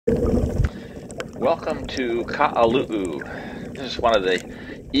Welcome to Kahalu'u. This is one of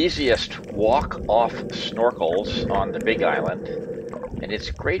the easiest walk-off snorkels on the Big Island, and it's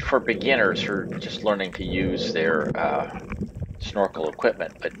great for beginners who are just learning to use their snorkel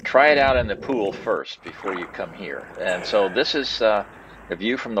equipment. But try it out in the pool first before you come here. And so this is a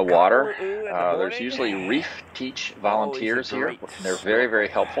view from the water. There's usually reef teach volunteers here, and they're very, very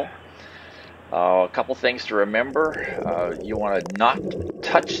helpful. A couple things to remember. You want to not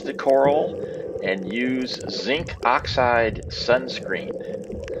touch the coral and use zinc oxide sunscreen.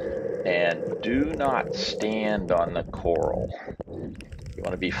 And do not stand on the coral. You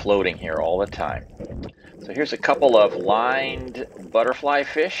want to be floating here all the time. So here's a couple of lined butterfly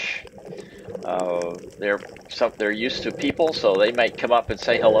fish. They're used to people, so they might come up and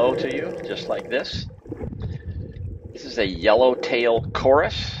say hello to you, just like this. This is a yellowtail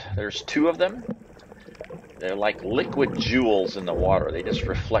CORIS. There's two of them. They're like liquid jewels in the water. They just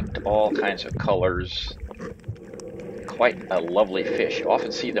reflect all kinds of colors. Quite a lovely fish. You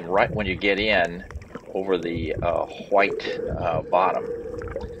often see them right when you get in over the white bottom.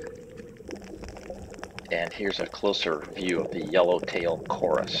 And here's a closer view of the yellowtail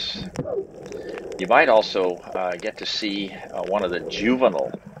CORIS. You might also get to see one of the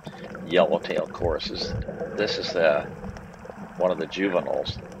juvenile yellowtail CORISes. This is one of the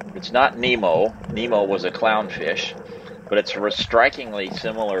juveniles. It's not Nemo. Nemo was a clownfish, but it's a strikingly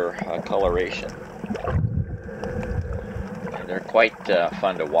similar coloration. And they're quite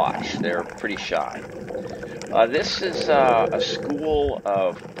fun to watch. They're pretty shy. This is a school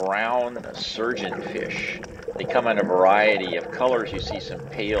of brown surgeonfish. They come in a variety of colors. You see some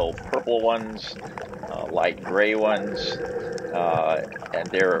pale purple ones, light gray ones, and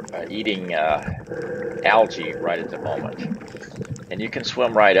they're eating algae right at the moment. And you can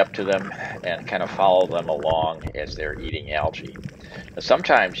swim right up to them and kind of follow them along as they're eating algae. Now,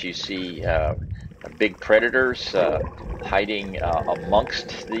 sometimes you see big predators hiding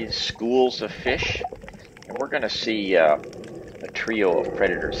amongst these schools of fish. And we're going to see a trio of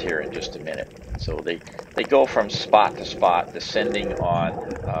predators here in just a minute. So they go from spot to spot, descending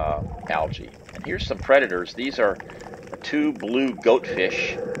on algae. And here's some predators. These are two blue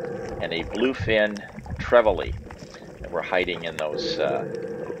goatfish and a bluefin trevally. We're hiding in those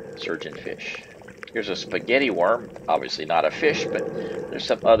surgeonfish. Here's a spaghetti worm, obviously not a fish, but there's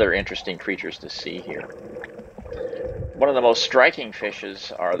some other interesting creatures to see here. One of the most striking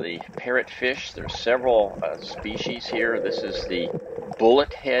fishes are the parrotfish. There's several species here. This is the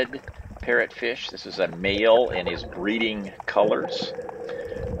bullet-head parrotfish. This is a male in his breeding colors.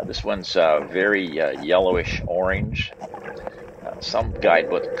 This one's very yellowish orange. Some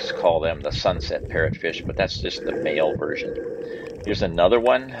guidebooks call them the sunset parrotfish, but that's just the male version. Here's another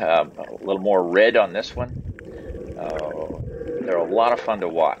one, a little more red on this one. They're a lot of fun to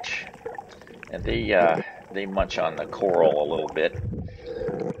watch, and they munch on the coral a little bit,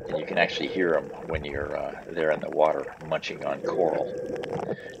 and you can actually hear them when you're there in the water munching on coral.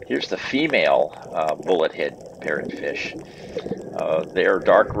 Here's the female bullet-head parrotfish. They're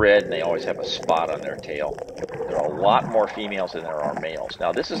dark red, and they always have a spot on their tail. There are a lot more females than there are males.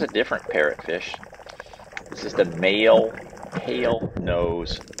 Now, this is a different parrotfish. This is the male pale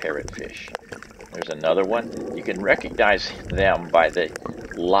nose parrotfish. There's another one. You can recognize them by the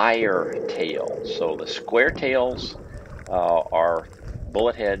lyre tail. So the square tails are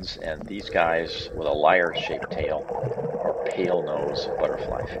bullet heads, and these guys with a lyre-shaped tail are pale nose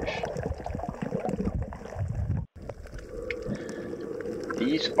butterflyfish.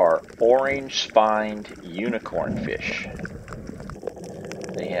 These are orange-spined unicornfish.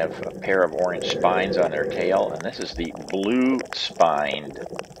 They have a pair of orange spines on their tail, and this is the blue-spined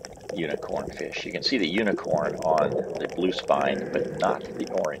unicornfish. You can see the unicorn on the blue spine, but not the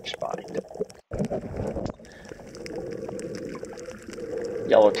orange spine.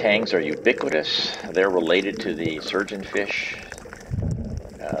 Yellow tangs are ubiquitous. They're related to the surgeonfish.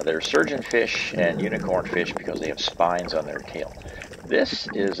 They're surgeonfish and unicornfish because they have spines on their tail. This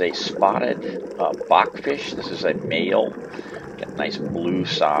is a spotted bachfish. This is a male. Got nice blue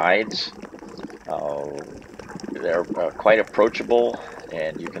sides. They're quite approachable,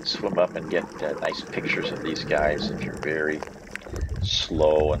 and you can swim up and get nice pictures of these guys if you're very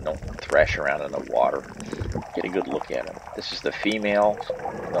slow and don't thrash around in the water. Get a good look at them. This is the female.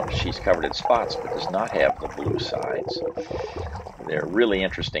 She's covered in spots, but does not have the blue sides. They're really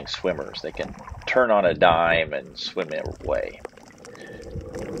interesting swimmers. They can turn on a dime and swim away.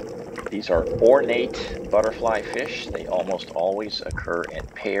 These are ornate butterfly fish. They almost always occur in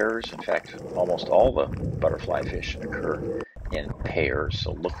pairs. In fact, almost all the butterfly fish occur in pairs,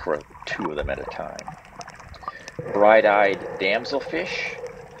 so look for two of them at a time. Bright-eyed damselfish.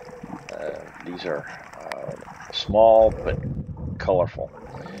 These are small but colorful.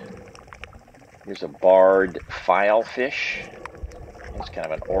 Here's a barred filefish. It's kind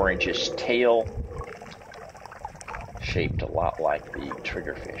of an orangish tail, shaped a lot like the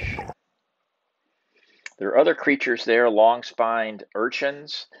triggerfish. There are other creatures there, long-spined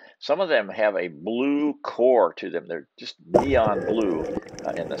urchins. Some of them have a blue core to them. They're just neon blue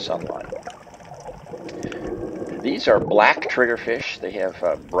in the sunlight. These are black triggerfish. They have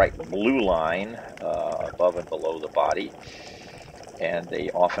a bright blue line above and below the body, and they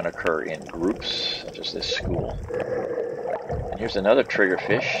often occur in groups, such as this school. And here's another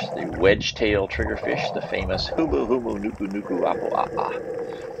triggerfish, the wedge-tail triggerfish, the famous HUMUHUMU-NUKUNUku-APUA.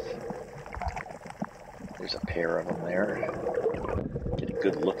 There's a pair of them there. Get a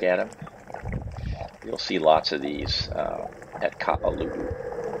good look at them. You'll see lots of these at Kahalu'u.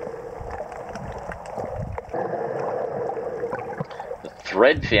 The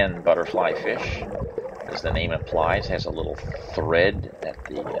threadfin butterflyfish, as the name implies, has a little thread at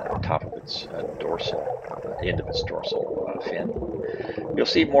the top of its dorsal, end of its dorsal fin. You'll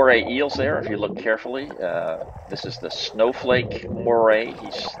see moray eels there if you look carefully. This is the snowflake moray.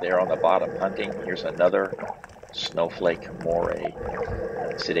 He's there on the bottom hunting. Here's another snowflake moray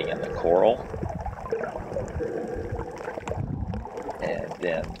sitting in the coral. And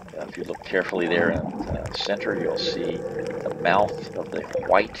then if you look carefully there in the center, you'll see the mouth of the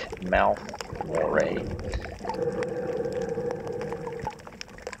white-mouthed moray.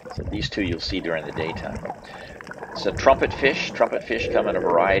 So these two you'll see during the daytime. It's a trumpet fish. Trumpet fish come in a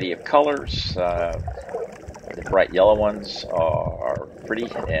variety of colors. The bright yellow ones are pretty,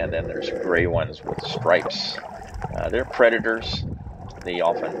 and then there's gray ones with stripes. They're predators. They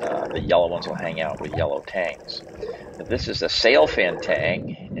often, the yellow ones will hang out with yellow tangs. But this is a sailfin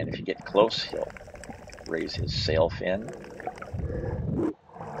tang, and if you get close, he'll raise his sailfin.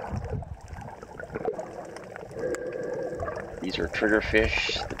 These are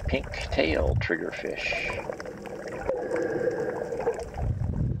triggerfish, the PINKTAIL triggerfish.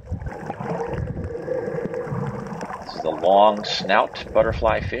 This is the LONGSNOUT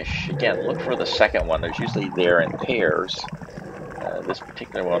butterflyfish. Again, look for the second one. There's usually there in pairs. This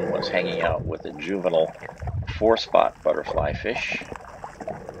particular one was hanging out with a juvenile FOURSPOT butterflyfish.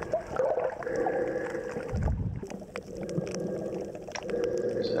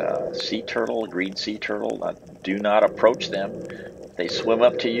 There's a sea turtle, a green sea turtle. Do not approach them. If they swim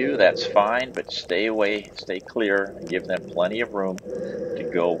up to you, that's fine, but stay away, stay clear, and give them plenty of room to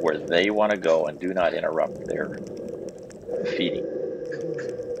go where they want to go, and do not interrupt their feeding.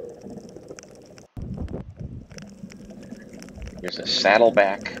 Here's a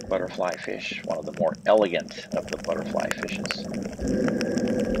saddleback butterflyfish, one of the more elegant of the butterfly fishes.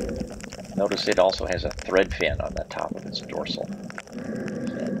 Notice it also has a thread fin on the top of its dorsal.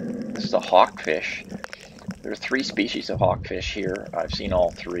 And this is a hawkfish. There are 3 species of hawkfish here. I've seen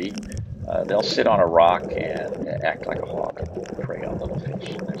all 3. They'll sit on a rock and act like a hawk and prey on little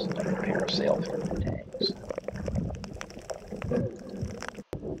fish. There's another pair of sailfin tangs.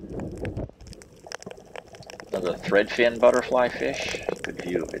 Another threadfin butterflyfish. Good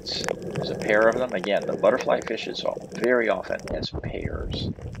view. There's a pair of them. Again, the butterflyfishes very often as pairs.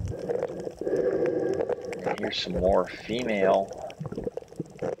 And here's some more female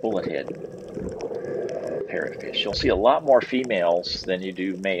bullethead parrotfish. You'll see a lot more females than you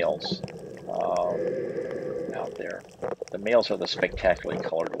do males out there. The males are the spectacularly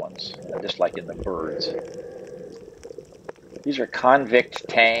colored ones, just like in the birds. These are convict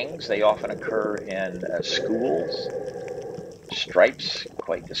tangs. They often occur in schools. Stripes,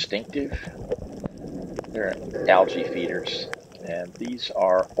 quite distinctive. They're algae feeders. And these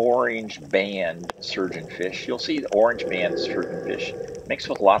are orange band surgeonfish. You'll see the orange band surgeonfish mixed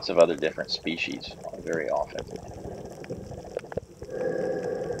with lots of other different species very often.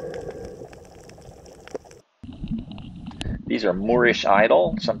 These are Moorish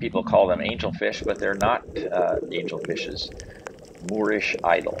idol. Some people call them angelfish, but they're not angelfishes. Moorish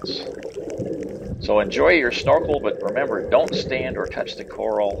idols. So enjoy your snorkel, but remember, don't stand or touch the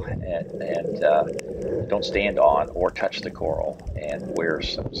coral, and don't stand on or touch the coral, and wear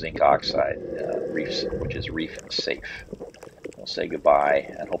some zinc oxide reefs, which is reef safe. We'll say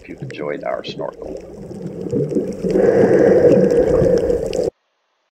goodbye and hope you've enjoyed our snorkel.